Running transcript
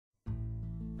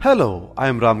Hello, I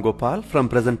am Ram Gopal from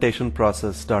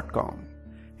presentationprocess.com.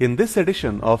 In this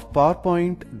edition of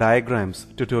PowerPoint Diagrams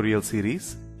tutorial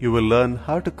series, you will learn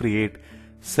how to create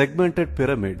segmented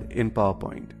pyramid in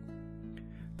PowerPoint.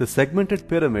 The segmented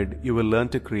pyramid you will learn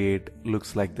to create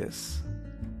looks like this.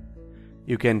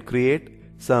 You can create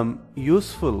some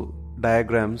useful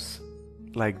diagrams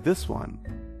like this one,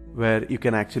 where you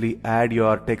can actually add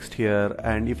your text here,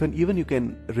 and even you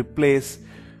can replace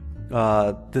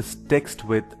this text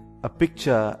with a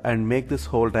picture and make this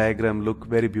whole diagram look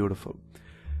very beautiful.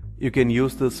 You can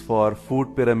use this for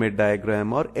food pyramid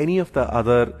diagram or any of the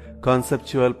other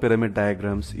conceptual pyramid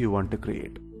diagrams you want to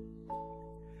create.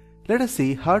 Let us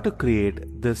see how to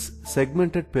create this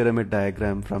segmented pyramid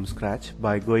diagram from scratch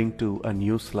by going to a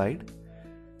new slide.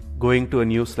 Going to a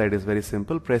new slide is very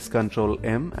simple. Press Ctrl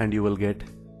M and you will get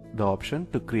the option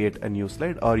to create a new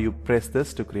slide, or you press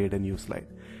this to create a new slide.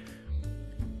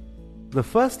 The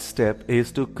first step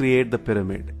is to create the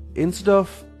pyramid. Instead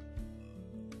of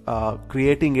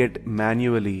creating it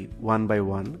manually one by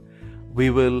one, we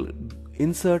will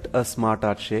insert a smart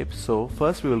art shape. So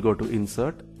first we will go to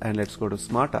insert and let's go to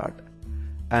smart art,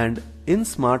 and in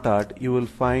smart art you will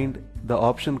find the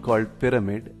option called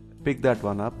pyramid. Pick that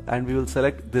one up and we will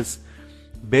select this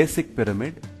basic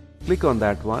pyramid. Click on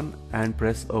that one and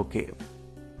press OK.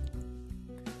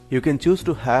 You can choose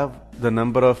to have the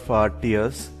number of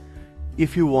tiers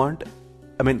if you want.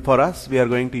 For us we are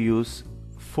going to use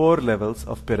 4 levels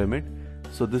of pyramid,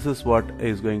 so this is what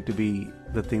is going to be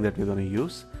the thing that we're going to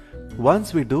use.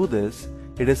 Once we do this,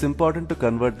 it is important to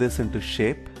convert this into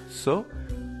shape, so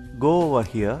go over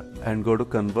here and go to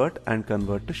convert and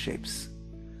convert to shapes.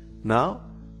 Now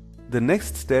the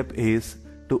next step is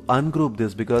to ungroup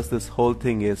this, because this whole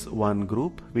thing is one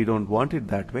group. We don't want it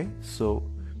that way, so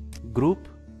group,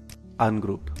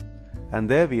 ungroup, and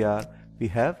there we are. We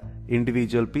have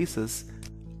individual pieces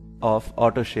of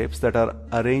auto shapes that are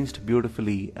arranged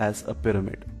beautifully as a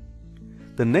pyramid.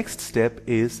 The next step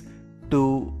is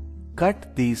to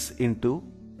cut these into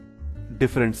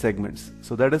different segments.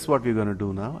 So that is what we're going to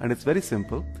do now, and it's very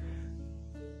simple.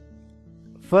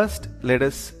 First, let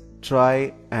us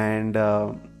try and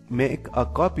make a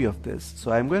copy of this.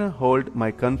 So I'm going to hold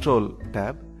my Control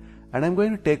tab and I'm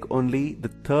going to take only the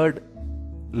third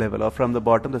level, or from the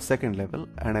bottom the second level,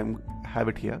 and have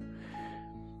it here.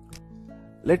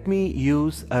 Let me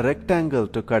use a rectangle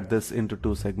to cut this into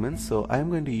 2 segments. So I'm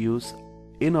going to use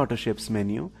in Auto Shapes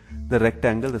menu the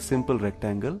rectangle, the simple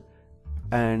rectangle,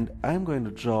 and I'm going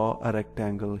to draw a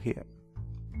rectangle here.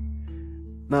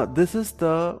 Now this is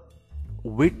the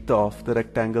width of the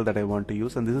rectangle that I want to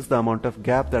use, and this is the amount of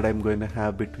gap that I'm going to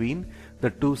have between the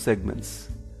 2 segments.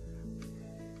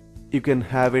 You can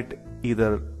have it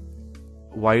either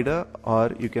wider or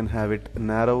you can have it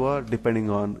narrower depending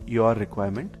on your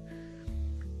requirement.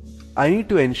 I need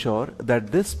to ensure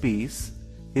that this piece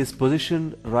is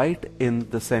positioned right in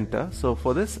the center. So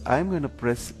for this I'm going to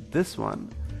press this one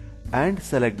and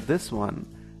select this one,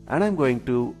 and I'm going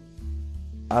to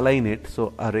align it.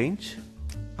 So arrange,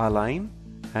 align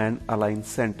and align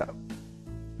center.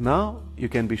 Now you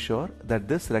can be sure that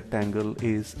this rectangle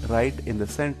is right in the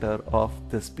center of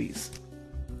this piece.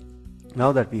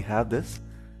 Now that we have this,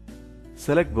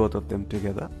 select both of them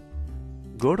together,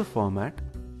 go to Format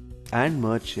and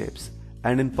Merge Shapes,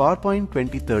 and in PowerPoint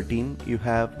 2013 you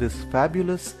have this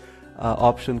fabulous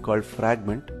option called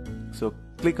Fragment. So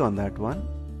click on that one,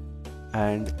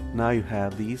 and now you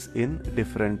have these in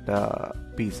different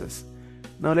pieces.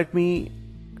 Now let me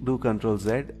do Ctrl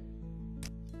Z.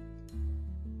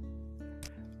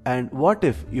 And what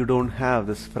if you don't have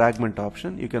this fragment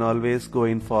option? You can always go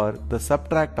in for the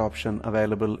subtract option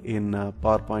available in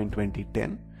PowerPoint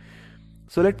 2010.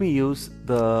 So let me use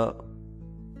the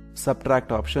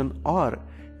subtract option, or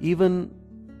even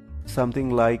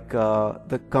something like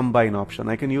the combine option.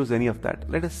 I can use any of that.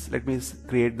 Let me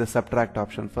create the subtract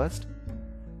option first.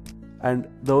 And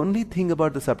the only thing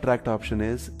about the subtract option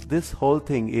is this whole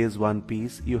thing is one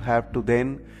piece. You have to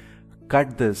then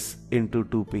cut this into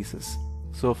 2 pieces.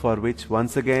 So for which,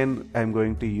 once again, I'm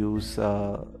going to use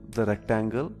the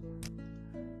rectangle,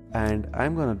 and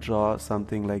I'm going to draw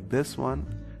something like this one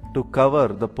to cover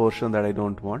the portion that I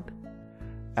don't want.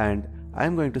 And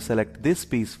I'm going to select this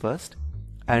piece first,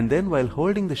 and then while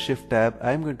holding the Shift tab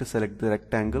I'm going to select the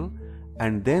rectangle,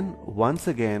 and then once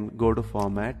again go to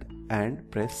Format and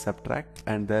press Subtract,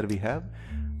 and there we have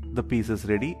the pieces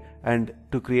ready. And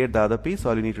to create the other piece,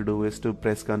 all you need to do is to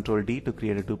press Ctrl D to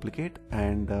create a duplicate,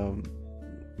 and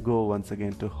go once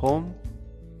again to Home,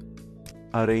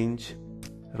 Arrange,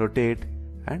 Rotate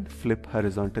and Flip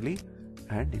horizontally,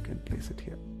 and you can place it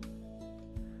here.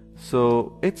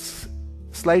 So it's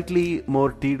slightly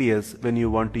more tedious when you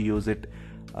want to use it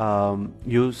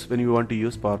when you want to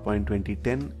use PowerPoint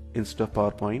 2010 instead of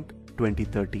PowerPoint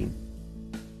 2013.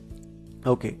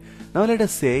 Okay, now let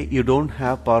us say you don't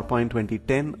have PowerPoint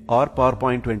 2010 or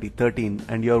PowerPoint 2013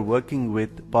 and you're working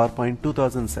with PowerPoint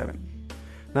 2007.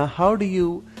 Now how do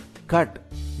you cut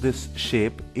this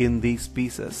shape in these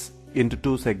pieces into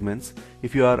two segments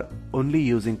if you are only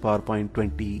using PowerPoint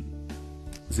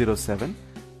 2007?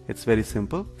 It's very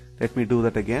simple. Let me do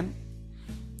that again.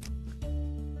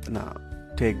 Now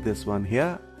take this one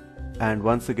here, and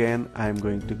once again I'm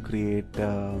going to create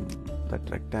that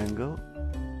rectangle.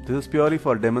 This is purely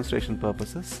for demonstration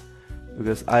purposes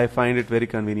because I find it very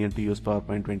convenient to use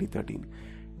PowerPoint 2013.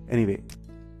 Anyway,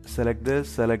 select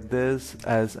this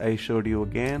as I showed you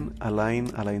again,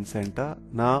 align center.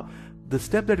 Now the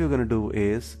step that you're going to do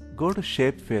is go to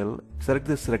shape fill, select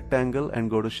this rectangle and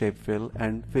go to shape fill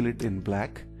and fill it in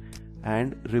black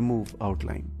and remove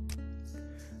outline.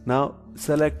 Now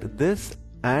select this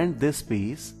and this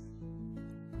piece,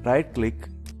 right click,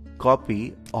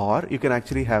 copy, or you can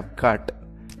actually have cut,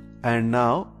 and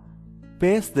now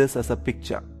paste this as a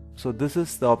picture. So this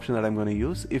is the option that I'm going to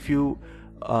use. If you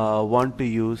want to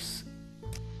use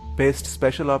paste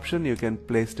special option, you can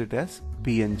paste it as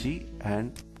PNG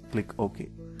and click OK.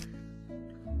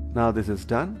 Now this is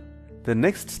done. The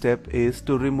next step is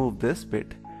to remove this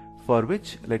bit, for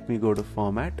which let me go to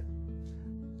format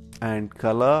and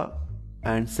color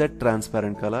and set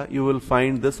transparent color. You will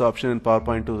find this option in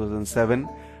PowerPoint 2007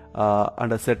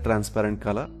 under set transparent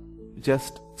color.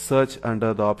 Just search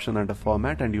under the option under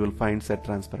format and you will find set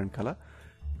transparent color.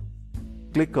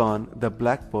 Click on the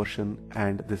black portion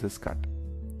and this is cut.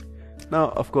 Now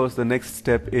of course the next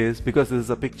step is, because this is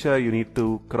a picture, you need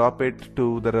to crop it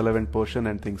to the relevant portion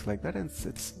and things like that, and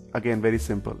it's again very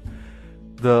simple.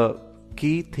 The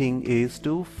key thing is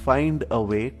to find a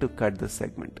way to cut this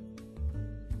segment.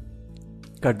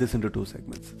 Cut this into two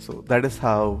segments. So that is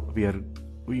how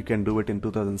you can do it in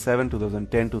 2007,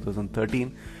 2010,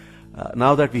 2013.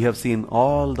 Now that we have seen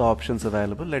all the options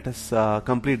available, let us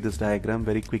complete this diagram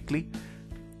very quickly.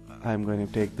 I'm going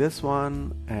to take this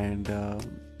one and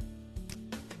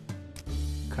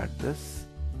cut this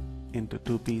into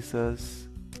two pieces,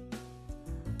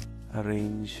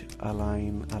 arrange,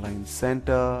 align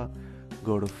center,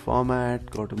 go to format,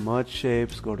 go to merge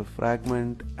shapes, go to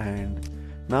fragment, and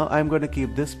now I'm going to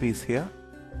keep this piece here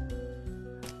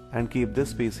and keep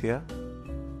this piece here,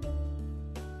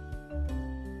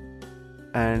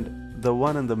 and the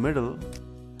one in the middle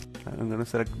I'm going to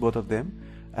select both of them,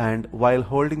 and while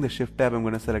holding the shift tab I'm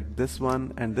going to select this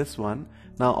one and this one.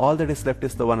 Now all that is left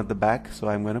is the one at the back, so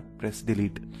I'm going to press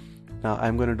delete. Now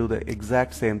I'm going to do the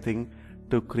exact same thing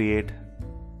to create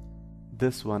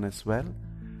this one as well,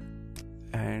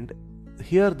 and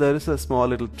here there is a small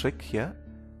little trick here,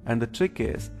 and the trick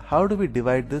is, how do we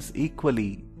divide this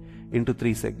equally into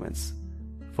three segments?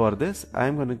 For this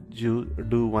I'm going to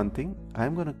do one thing.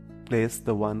 I'm going to place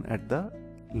the one at the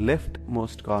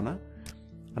leftmost corner,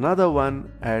 another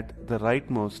one at the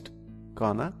rightmost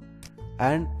corner,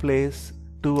 and place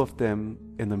two of them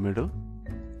in the middle,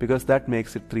 because that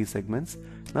makes it three segments.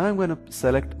 Now I'm going to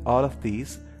select all of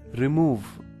these, remove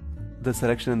the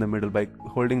selection in the middle by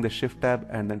holding the shift tab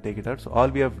and then take it out. So all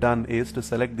we have done is to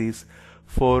select these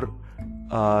four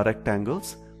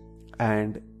rectangles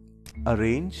and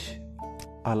arrange,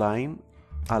 align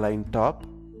top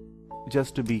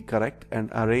just to be correct,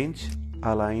 and arrange,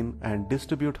 align and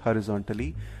distribute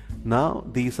horizontally. Now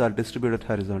these are distributed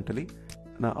horizontally.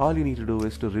 Now all you need to do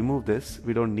is to remove this.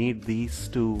 We don't need these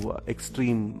two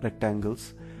extreme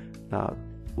rectangles. Now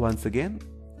once again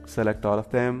select all of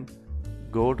them,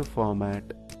 go to format,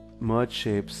 merge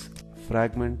shapes,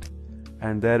 fragment,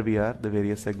 and there we are. The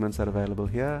various segments are available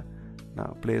here.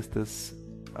 Now place this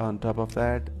on top of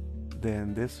that,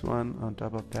 then this one on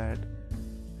top of that,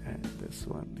 and this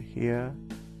one here,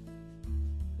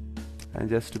 and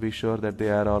just to be sure that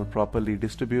they are all properly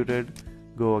distributed,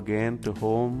 go again to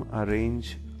home,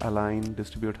 arrange, align,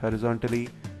 distribute horizontally.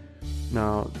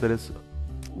 Now there is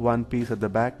one piece at the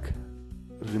back,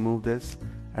 remove this,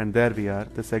 and there we are.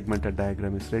 The segmented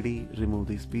diagram is ready. Remove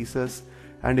these pieces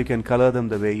and you can color them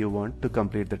the way you want to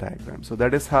complete the diagram. So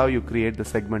that is how you create the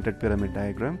segmented pyramid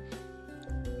diagram.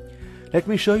 Let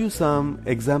me show you some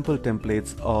example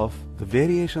templates of the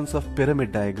variations of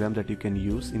pyramid diagram that you can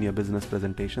use in your business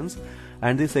presentations,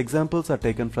 and these examples are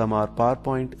taken from our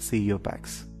PowerPoint CEO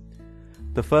packs.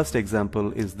 The first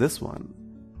example is this one,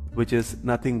 which is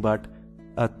nothing but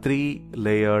a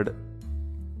 3-layered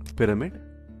pyramid,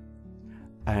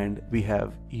 and we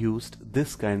have used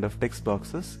this kind of text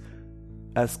boxes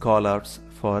as callouts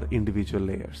for individual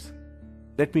layers.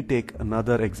 Let me take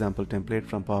another example template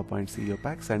from PowerPoint CEO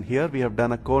Packs, and here we have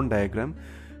done a cone diagram,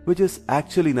 which is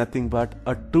actually nothing but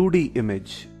a 2D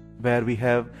image where we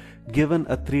have given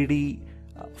a 3D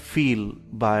feel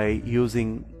by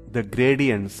using the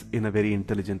gradients in a very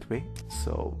intelligent way.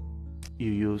 So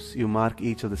you mark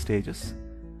each of the stages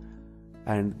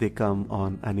and they come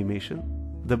on animation.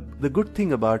 The good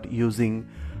thing about using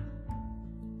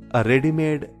a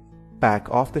ready-made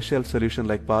pack, off-the-shelf solution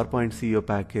like PowerPoint CEO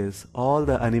Pack is all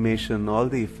the animation, all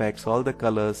the effects, all the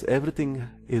colors, everything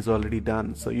is already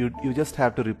done. So you just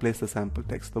have to replace the sample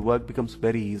text. The work becomes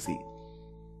very easy.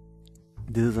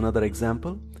 This is another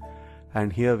example,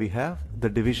 and here we have the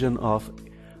division of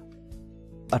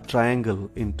a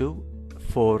triangle into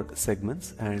 4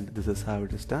 segments, and this is how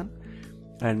it is done.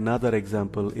 And another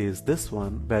example is this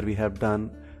one, where we have done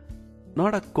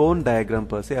not a cone diagram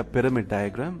per se, a pyramid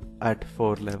diagram at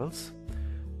 4 levels.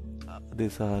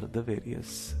 These are the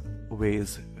various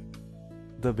ways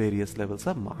the various levels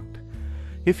are marked.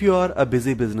 If you are a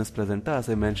busy business presenter, as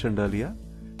I mentioned earlier,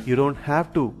 you don't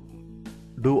have to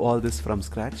do all this from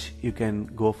scratch. You can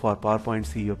go for PowerPoint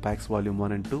CEO Packs Volume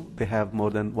 1 and 2. They have more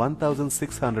than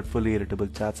 1,600 fully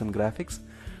editable charts and graphics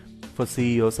for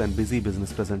CEOs and busy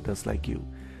business presenters like you.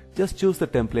 Just choose the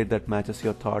template that matches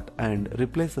your thought and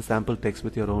replace the sample text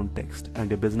with your own text, and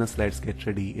your business slides get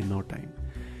ready in no time.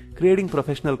 Creating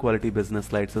professional quality business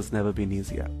slides has never been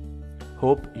easier.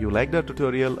 Hope you liked our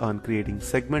tutorial on creating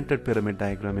segmented pyramid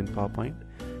diagram in PowerPoint.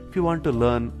 If you want to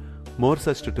learn more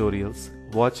such tutorials,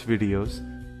 watch videos,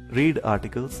 read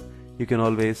articles, you can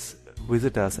always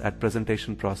visit us at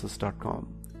presentationprocess.com.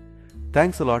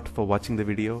 Thanks a lot for watching the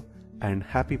video, and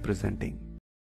happy presenting.